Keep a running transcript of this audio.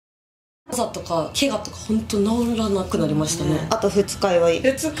朝とか怪我とか本当治らなくなりましたね。あと二日酔い。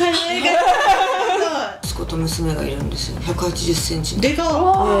二日酔いが息子と娘がいるんですよ。180センチでかっ。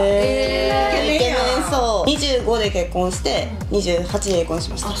イケメンそう。25で結婚して28で離婚し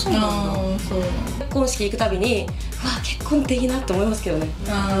ました。あ、そうなんだ。結婚式行くたびにうわ結婚できなって思いますけどね。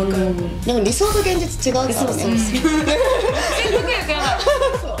ああ、分かる。でも理想と現実違うからね。そう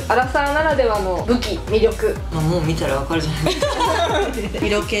アラサーならではの武器、魅力。まあもう見たらわかるじゃないですか。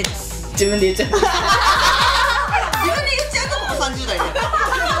色気です。自分で言っちゃう。自分で言っちゃうともう30代で。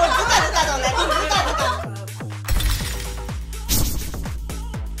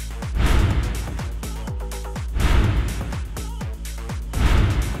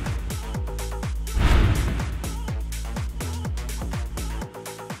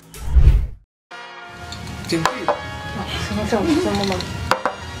すみません、お疲れ様です。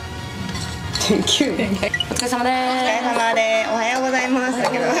天気。お疲れ様でお疲れ様でおはようございますだ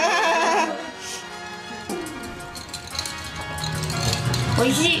けど。美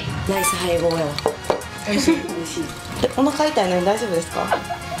味しい。ナイス配合やわ。美味しい。お腹痛いのに大丈夫ですか？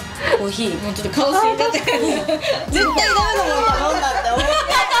コーヒー。もうちょっと顔すいたって。絶対ダメなもん頼んだって思っ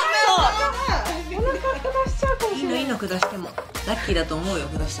て。いいのいいの下してもラッキーだと思うよ。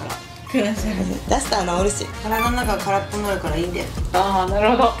下したらください。出したら治るし。体の中が空っぽになるからいいんだよ。ああ、な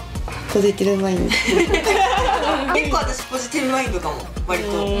るほど。ポジティブマインド。結構私ポジティブマインドかも割と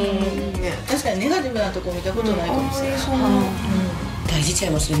ね。確かにネガティブなとこ見たことないかもしれない。大事ちゃ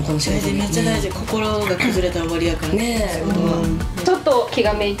いますね、この仕大事。事、めっちゃ大事。心が崩れたら終わりやからねえ。ちょっと気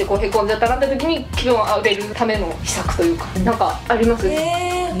がめいてこうへこんじゃったなって時に気分を上げるための秘策というか、なんかあります？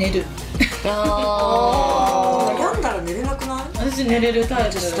寝る。病んだら寝れなくない？私寝れるタ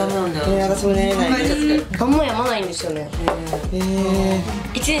イプダメなんだよ。私も寝れない。考えちゃってあんまやまないんですよね。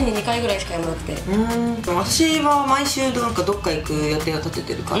1年に2回ぐらいしかやまなくて。私は毎週なんかどっか行く予定を立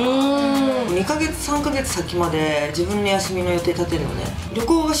ててるから2ヶ月3ヶ月先まで自分の休みの予定立てるのね。旅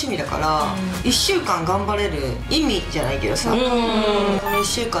行が趣味だから1週間頑張れる意味じゃないけどさ、この1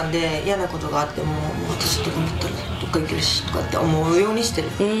週間で嫌なことがあっても私ちょっと頑張ったらどっか行けるしとかって思うようにしてる。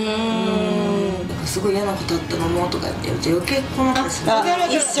なんかすごい嫌なことあったのもとかやってると余計この子でする。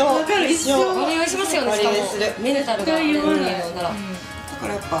一緒。お願いしますよね。しかもメンタルがね、人間だから。だか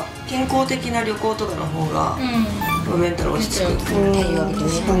らやっぱ健康的な旅行とかの方がメンタル落ち着く。太陽浴びてね。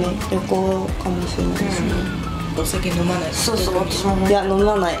確かに旅行かもしれないですね。お酒飲まない。そうそう、私もいや飲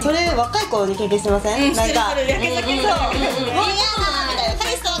まない。それ若い頃に経験してません？なんか焼け酒そう。もう嫌だみたいな。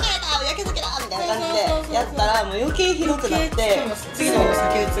彼氏と別れた焼け酒だみたいな感じでやったらもう余計ひどくなって。次の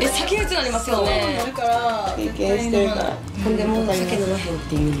酒打つ。酒打つなりますよね。だから経験してるから。ほんでもう酒飲まへんっ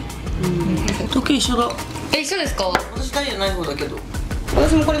ていう意味で。時計一緒だ。一緒ですか？私大じゃない方だけど。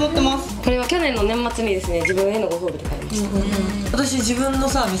私もこれ持ってます。これは去年の年末にですね、自分へのご褒美で買いました。私自分の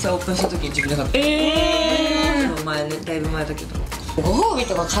さ店オープンした時に自分で買った。前ね、だいぶ前だけど。ご褒美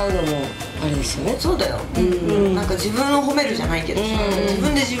とか買うのもあれですよね。そうだよ。なんか自分を褒めるじゃないけどさ、自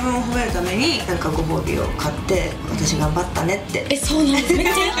分で自分を褒めるためになんかご褒美を買って私頑張ったねって。そうなんです。め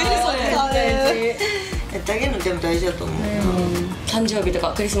っちゃやってるそれ。やってあげるのでも大事だと思う。誕生日と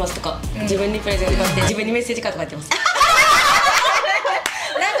かクリスマスとか自分にプレゼント買って自分にメッセージカード書いてます。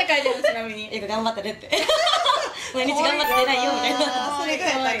なんて書いてる？ちなみに。頑張ってねって。毎日頑張ってないよみたいな。それぐら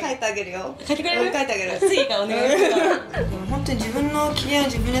いやったら書いてあげるよ。書いてくれる？書いてあげる。次からお願いします。でも本当に自分の機嫌を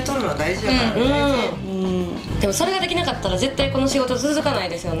自分で取るのは大事だからね。でもそれができなかったら絶対この仕事続かない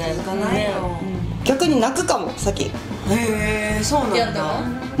ですよね。続かないよ。逆に泣くかも先。へえ、そうなんだ。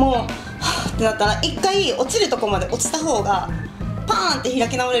もうはぁってなったら一回落ちるとこまで落ちた方がパーンって開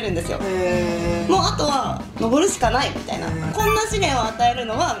き直れるんですよ。もうあとは登るしかないみたいな。こんな試練を与える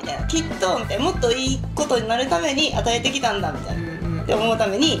のはみたいな、きっとみたいな、もっといいことになるために与えてきたんだみたいなって思うた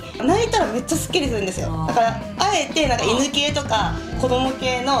めに泣いたらめっちゃスッキリするんですよ。だからあえてなんか犬系とか子供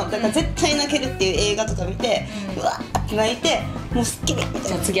系のだから絶対泣けるっていう映画とか見てうわーって泣いてもうスッキリみたいな。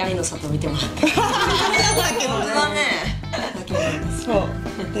じゃあ次愛の里見てもらって。本当だね。そう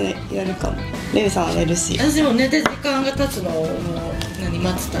でやるかも。レミさんは寝るし。私も寝て時間が経つのをもう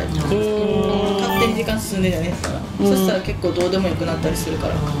待つタイプ。勝手に時間進んでじゃねえから。そしたら結構どうでもよくなったりするか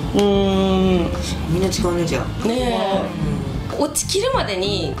ら。みんな違うねじゃあ。ねえ。落ちきるまで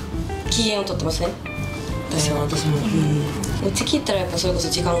に機嫌を取ってますね。私も。落ちきったらやっぱそれこそ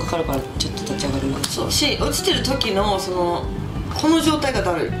時間かかるからちょっと立ち上がります。そうし、落ちてる時のこの状態が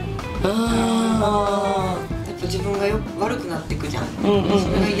だるい。やっぱ自分が悪くなっていくじゃん。そ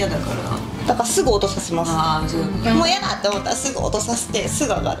れが嫌だから。だからすぐ音させます。もう嫌だって思ったらすぐ音させてす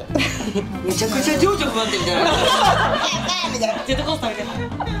ぐ上がる。めちゃくちゃ情緒不安定みたいな。みたいな。ジェットコースターみたい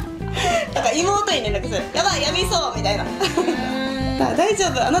な。だから妹に連絡する。やばいやみそうみたいな。大丈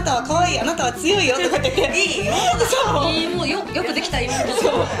夫、あなたは可愛い、あなたは強いよとかって言っていいよ、もうよくできた妹と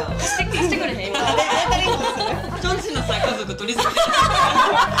してくれへん今チョンチのさ家族取り付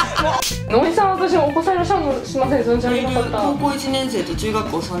けのりさん、私お子さんいらっしゃるのしません、存じ上げなかった。高校1年生と中学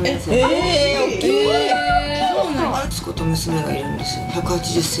校3年生息子と娘がいるんですよ。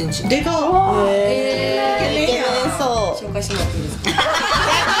180センチでかっ。イケメンそう。紹介してもらっていいですか？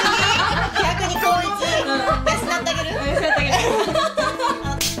逆に高一養ってあげる。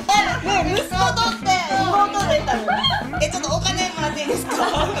ね息子とって妹レンタル。ちょっとお金もらっていいですか？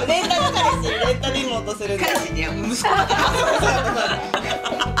レンタル彼氏、レンタル妹するんで。彼氏には息子だから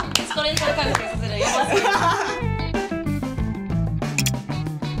息子レンタル彼氏させるやばすぎる。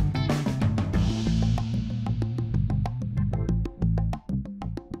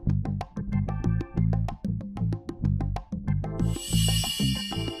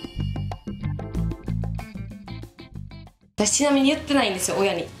私ちなみに言ってないんですよ、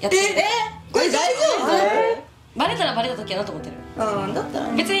親にやってる。これ大丈バレたらバレた時やなと思ってる。夫？だった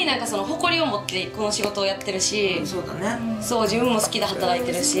ら別になんかその誇りを持ってこの仕事をやってるし、そうだね。そう自分も好きで働い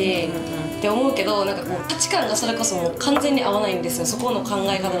てるしって思うけど、なんかこう価値観がそれこそもう完全に合わないんですよ、そこの考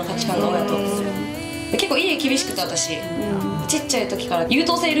え方の価値観が親と。結構家厳しくて私、ちっちゃい時から優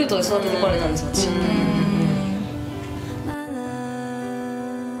等生ルートで育ててこられたんですよ私。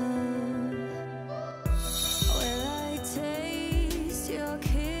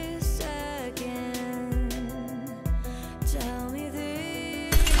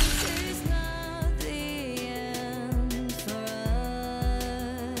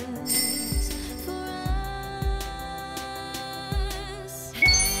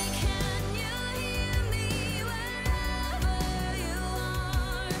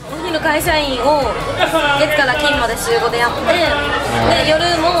お昼会社員を月から金まで週5でやって、で夜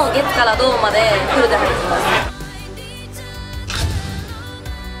も月から銅までフルで入ってます。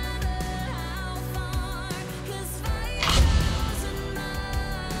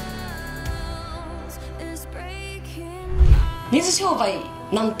水商売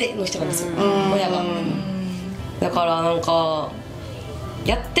なんての人なんですよ、親が。だからなんか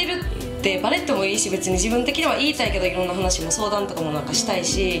やってるってバレてもいいし、別に自分的には言いたいけど、いろんな話も相談とかもなんかしたい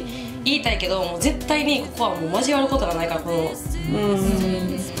し言いたいけど、もう絶対にここはもう交わることがないから、この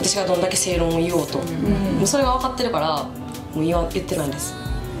私がどんだけ正論を言おうと、もうそれが分かってるからもう言ってないんです。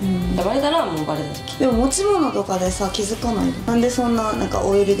バレたらもうバレた時。でも持ち物とかでさ気づかないの？なんでそんななんか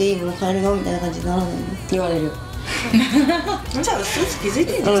オイルでいいもの買えるのみたいな感じにならないの？言われる。じゃあスーツ気づい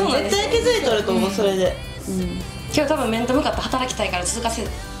てんの？絶対気づいとると思う、それで。今日多分面と向かって働きたいから続かせ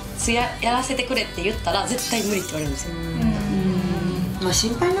やらせてくれって言ったら絶対無理って言われるんですよ。まあ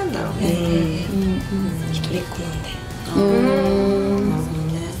心配なんだろうね。一人っ子なんで。なるほど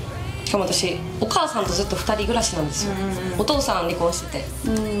ね。しかも私お母さんとずっと2人暮らしなんですよ。お父さん離婚してて、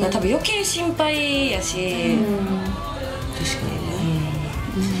だから多分余計心配やし。確かにね。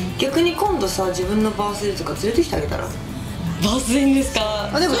逆に今度さ、自分のバースデーとか連れてきてあげたら？バースデーですか？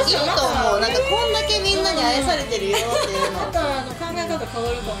でもいいと思う。なんかこんだけみんなに愛されてるよっていうの。また考え方変わ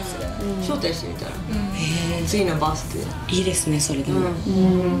るかもしれない。招待してみたら、次のバースデーいいですね、それでも。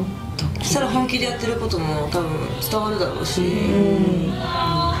そしたら本気でやってることも多分伝わるだろうし、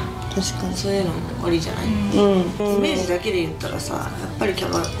確かにそういうのもありじゃない？イメージだけで言ったらさ、やっぱりキ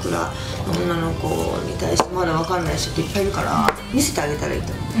ャバクラの女の子に対してまだ分かんない人っていっぱいいるから、見せてあげたらいい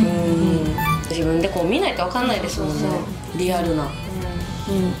と思う。自分でこう見ないと分かんないですもんね、リアルな。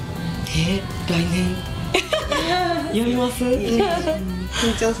来年読みます？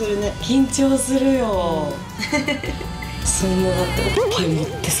緊張するね。緊張するよ。そんなだっておっぱい持っ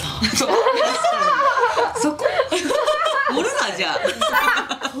てさ。そこ盛るな、じゃあ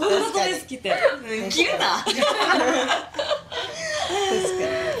こんなドレス着て切るな。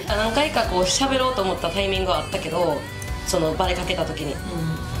何回かこう喋ろうと思ったタイミングはあったけど、そのバレかけた時に、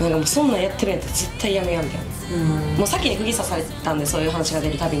なんかもうそんなんやってるんやったら絶対やめやみたいな。もう先に釘刺されたんで、そういう話が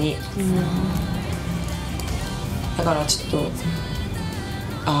出るたびに。だからちょっと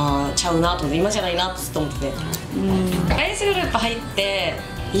ちゃうなと思って、今じゃないなってずっと思ってて、アイスグループ入って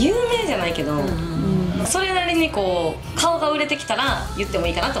有名じゃないけど、それなりにこう顔が売れてきたら言っても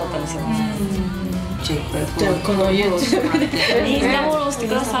いいかなと思ったんですよ。じゃあこの YouTube でインスタフォローして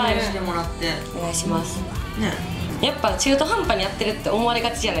ください。してもらってお願いしますね。やっぱ中途半端にやってるって思われ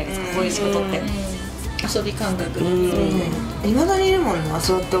がちじゃないですか、こういう仕事って。遊び感覚。いまだにいるもんな、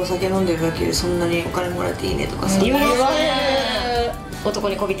座ってお酒飲んでるだけでそんなにお金もらえていいねとかさ、言われる男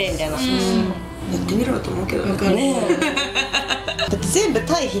にこびてみたいな。やってみろよと思うけどね。だって全部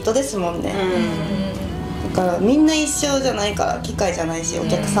対人ですもんね。だからみんな一緒じゃないから、機械じゃないし、お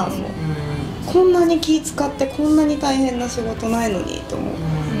客さんも。こんなに気使ってこんなに大変な仕事ないのにと思う。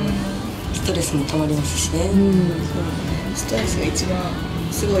ストレスもたまりますしね。ストレスが一番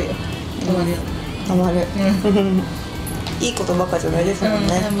すごいよ。たまるよ。たまる。いいことばっかじゃないですもん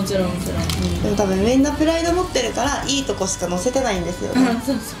ね。もちろんもちろん。でも多分みんなプライド持ってるからいいとこしか載せてないんですよね。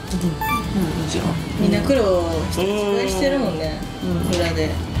そうそう。みんな苦労してるもんね。裏で。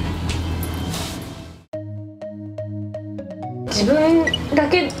自分だ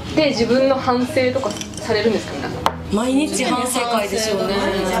けで自分の反省とかされるんですか、皆さん。毎日反省会ですよね。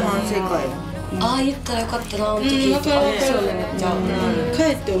毎日反省会。ああ言ったらよかったなあの時とかですよね。めっちゃ帰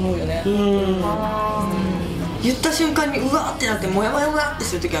って思うよね。言った瞬間にうわーってなってモヤモヤモヤって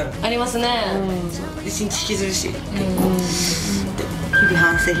する時ある。ありますね。一日引きずるし、結構日々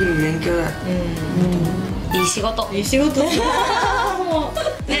反省、日々勉強だ。いい仕事。いい仕事。ね。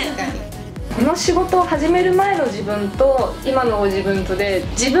この仕事を始める前の自分と今の自分とで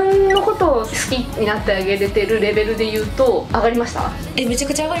自分のことを好きになってあげれてるレベルで言うと上がりました？めちゃ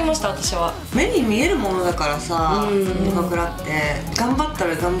くちゃ上がりました。私は目に見えるものだからさ、キャバクラって頑張った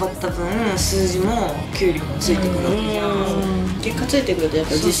ら頑張った分数字も給料もついてくるわけじゃん。結果ついてくるとやっ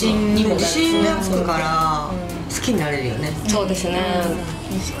ぱり自信にもなる。自信がつくから好きになれるよね。そうですね。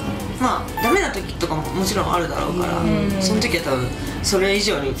まあダメな時とかももちろんあるだろうから、その時は多分それ以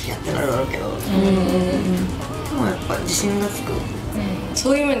上にやってなるだろうけど、でもやっぱ自信がつく。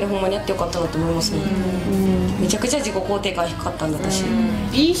そういう面でほんまにやってよかったなと思いますね。めちゃくちゃ自己肯定感低かったんだ私。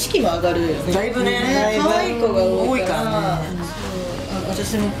美意識も上がるよね。だいぶね、可愛い子が多いかからら、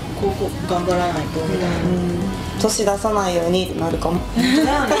私もこう頑張らないとみたいな。年出さないようにってなるかも。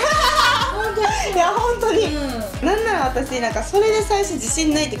いや本当に、なんなら私なんかそれで最初自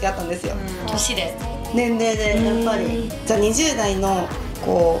信ない時あったんですよ。年で年齢でやっぱりじゃあ20代の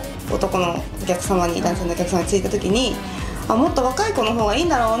こう男のお客様に男性のお客様についた時にもっと若い子の方がいいん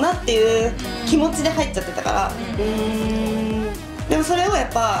だろうなっていう気持ちで入っちゃってたから、でもそれをや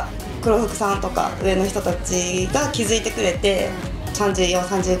っぱ黒服さんとか上の人たちが気づいてくれて、34、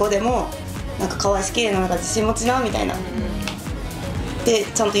35でもなんか可愛いし綺麗な、なんか自信持ちなみたいなで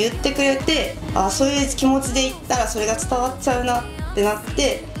ちゃんと言ってくれて、そういう気持ちで言ったらそれが伝わっちゃうなってなっ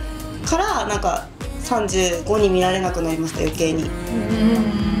てからなんか35に見られなくなりました。余計に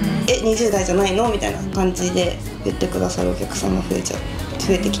20代じゃないのみたいな感じで言ってくださるお客さんが増え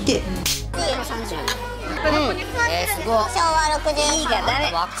てきて、すごい。昭和60いいがダ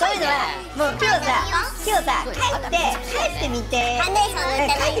メ。そういうのはもう今日さ帰ってみて帰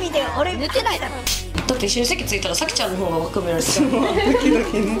ってみて俺抜けないだろ。だって一緒に席ついたらさきちゃんの方が若く見られてた。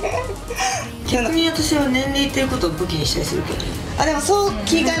逆に私は年齢っていうことを武器にしたりするけどね。でもそう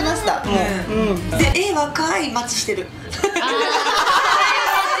切り替えました。もうで若い待ちしてる。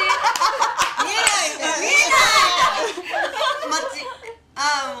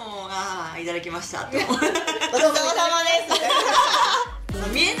いただきましたと。ごちそうさまで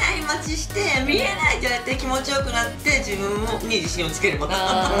す。見えない待ちして見えないって言われて気持ちよくなって自分に自信をつけるまた。あ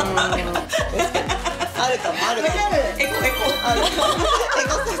るかも。エコ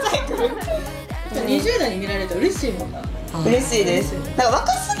サイクル。20代に見られたら嬉しいもんな。嬉しいです。なんか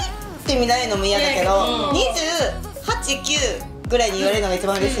若すぎって見られるのも嫌だけど、28、9ぐらいに言われるのが一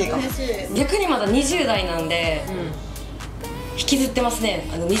番嬉しいかも。逆にまだ20代なんで引きずってますね、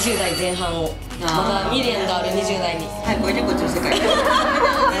20代前半を。まだ未練がある20代に。はい、これでこっちの世界。だ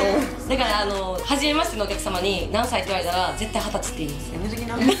から初めましてのお客様に何歳って言われたら絶対20歳って言います。やめとき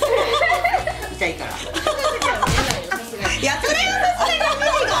な。痛いから。いや、それは無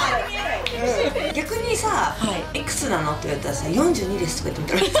理がある。逆にさ、いくつなのって言われたらさ、42ですとか言っ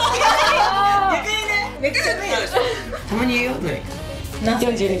てみたら。逆にね、めっちゃね。たまに言うよ、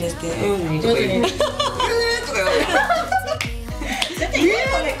42ですって。42とか言う。とか言われる。と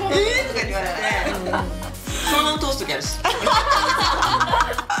か言われて、そのまま通すときあるし。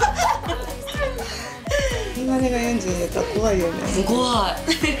今根が40だったら怖いよね。怖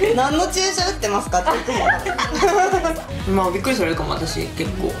い。何の注射打ってますかって言ってもまあびっくりされるかも私結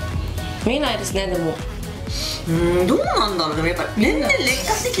構。見えないですねでも。どうなんだろう。でもやっぱ年々劣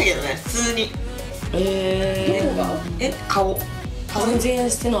化してきたけどね普通に。どこが？顔。全然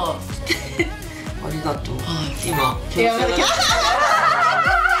してない。ありがとう。今。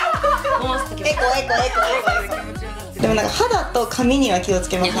でもなんか肌と髪には気をつ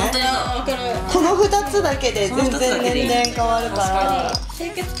けますね。この2つだけで全然年々変わるから。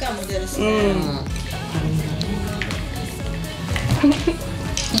清潔感も出るし。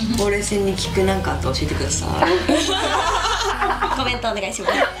ほうれい線に効くなんかあって教えてください。コメントお願いしま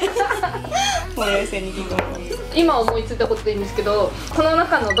す。もう冷静に聞いてもらう。今思いついたことでいいんですけど、この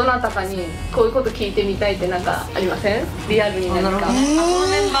中のどなたかにこういうこと聞いてみたいってなんかありません？リアルに何か。この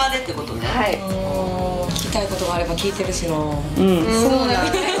メンバーでってことね。はい。聞きたいことがあれば聞いてるしな。そうなんだね。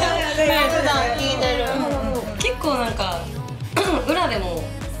普段聞いてる。結構なんか裏でも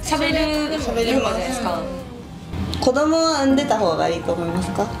喋るメンバーじゃないですか。子供は産んでた方がいいと思いま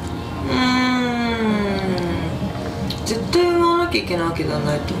すか？絶対産まなきゃいけないわけでは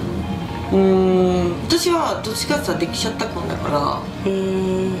ないと思う。私はどっちかって言ったらできちゃった子だから、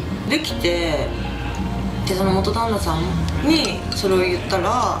できてでその元旦那さんにそれを言った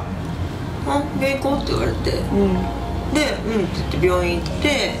ら「あ、病院行こう」って言われて、で「うん」って言って病院行っ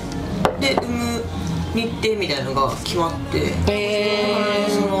てで産む日程みたいなのが決まって、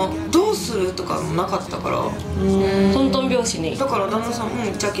そのどうするとかもなかったから、トントン拍子に。だから旦那さん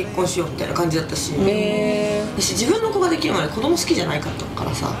「じゃあ結婚しよう」みたいな感じだったし、私自分の子ができるまで子供好きじゃないかったか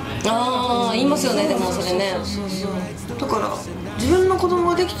らさ。言いますよね。でもそれね。だから自分の子供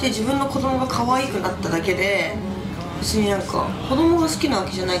ができて自分の子供が可愛くなっただけで、別になんか子供が好きなわ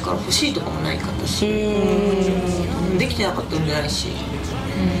けじゃないから欲しいとかもないかったし、できてなかったんじゃないし、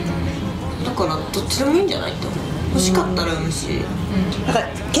だからどっちでもいいんじゃないって思う。欲しかったら産むし、だから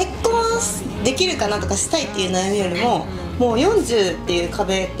結婚できるかなとかしたいっていう悩みよりも、もう40っていう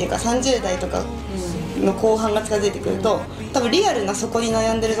壁っていうか30代とかの後半が近づいてくると、多分リアルなそこに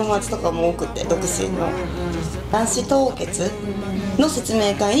悩んでる友達とかも多くて、独身の卵子凍結の説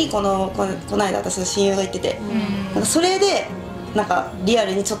明会にこの間私の親友が行ってて、なんかそれでなんかリア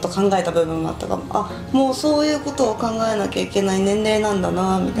ルにちょっと考えた部分もあったかも。あ、もうそういうことを考えなきゃいけない年齢なんだ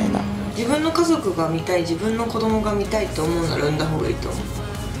なみたいな。自分の家族が見たい、自分の子供が見たいと思うなら産んだ方がいいと思う。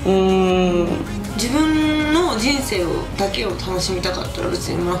自分の人生だけを楽しみたかったら別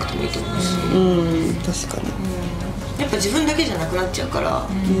に産まなくてもいいと思うし、確かに、やっぱ自分だけじゃなくなっちゃうから、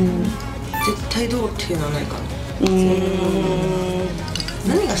絶対どうっていうのはないかな。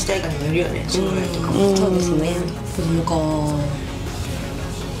何がしたいかにもよるよね、将来とかも。そうですね。子供か。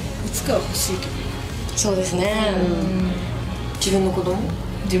いつかは欲しいけど。そうですね。自分の子供、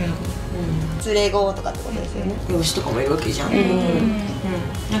自分の子供連れ子とかってことですよね。養子とかもいるわけじゃん。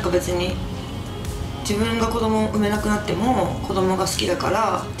なんか別に自分が子供を産めなくなっても子供が好きだか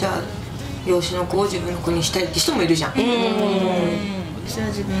ら、じゃあ養子の子を自分の子にしたいって人もいるじゃん。私は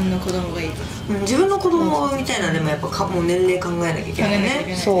自分の子供がいいです。自分の子供を産みたいなでもやっぱもう年齢考えなきゃいけない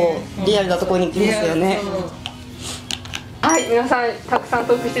ね。そう、リアルなところに行きますよね。はい、皆さんたくさん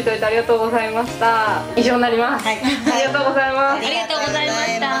トークしていただいてありがとうございました。以上になります。ありがとうございます。ありがとうございま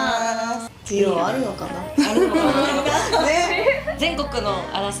した。需要あるのかな。あるのかな。全国の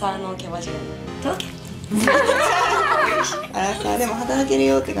アラサーのキャバ嬢届け。あらさ、でも働ける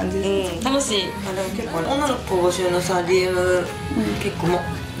よって感じです。楽しい。でも結構女の子募集のさ DM 結構な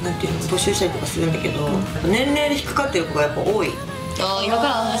んていうの募集したりとかするんだけど、年齢で引っかかってる子がやっぱ多い。今から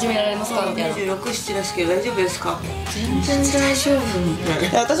始められますかみたいな。26、7ですけど大丈夫ですか？全然大丈夫みた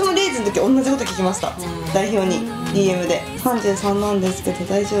いな。私もレイズの時同じこと聞きました。代表に DM で33なんですけど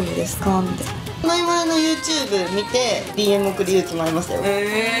大丈夫ですかみたいな。前々の YouTube 見て DM 送る勇気もありましたよ。そうな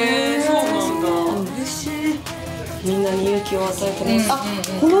んだ。嬉しい。みんなに勇気を与えてます。あ、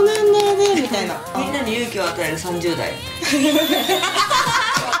この年齢でみたいな。みんなに勇気を与える30代。こ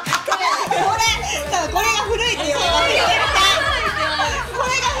れが古いって言われる。これ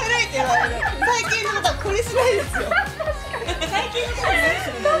が古いって言われる。最近の方はこれしないですよ。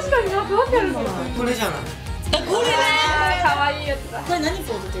確かに分かるの。これじゃない。これね。可愛いやつだ。これ何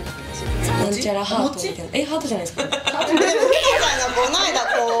ポーズって言うんだっけ？なんちゃらハートみたいな。ハートじゃないですか。でもひかちゃんがこの間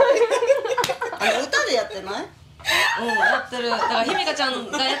こうあれ歌でやってない？やってる。だからひみかちゃん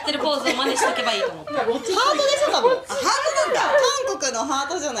がやってるポーズを真似しとけばいいと思って。ハートでしょ多分。ハートなんだ。韓国のハー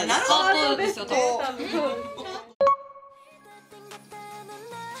トじゃないですか。ハートですよ。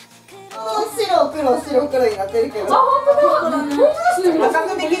白黒になってるけど。あ、本当だ。画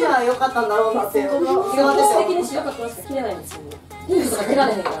角的には良かったんだろうなっていう。色的に白かったしか着れないんですよ。ピンクとか着ら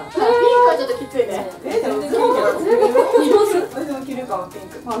れへんから。ピンクはちょっときついね。でもズボンとか私も着るかもピン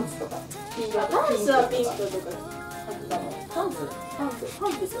クパンツとか。パンツはピンクとか。パンツ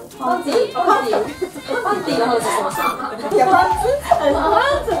ですよ。パンティーの話してました。いやパンツ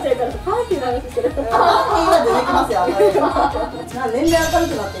って言うからパンティーの話してる。パンティーは出てきますよ。年齢明るく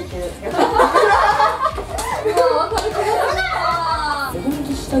なっていってる。本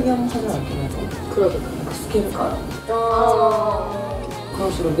当下着あんま派じゃないけど黒とか透けるから。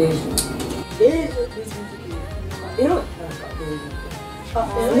黒白ベージュ。エロいなんかベージュ。ヌ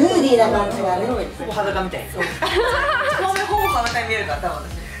ーディーな感じがね。ほぼ裸みたい。ほぼ裸に見えるから多分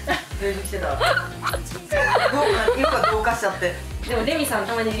私ベージュ着てたら。よく同化しちゃって。でもデミさん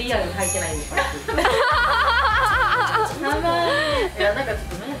たまにリアルに履いてないんですよ。たまにいやなんかちょっ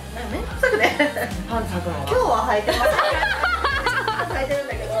とめんどくさくねパンツ履くの今日は履いてます履いてるん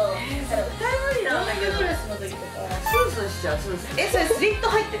だけど歌い無理なんだけどクラスの時とかスースーしちゃう、スースー。それスリット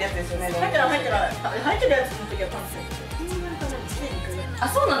入ってるやつですよね。入ってるやつの時はパンツあ、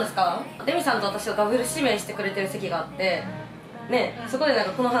そうなんですか。デミさんと私をダブル指名してくれてる席があってね、そこでなん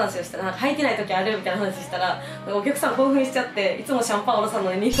かこの話をしたら、なんか履いてない時あるみたいな話したら、お客さん興奮しちゃって、いつもシャンパンおろさん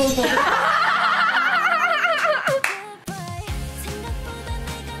のに2本も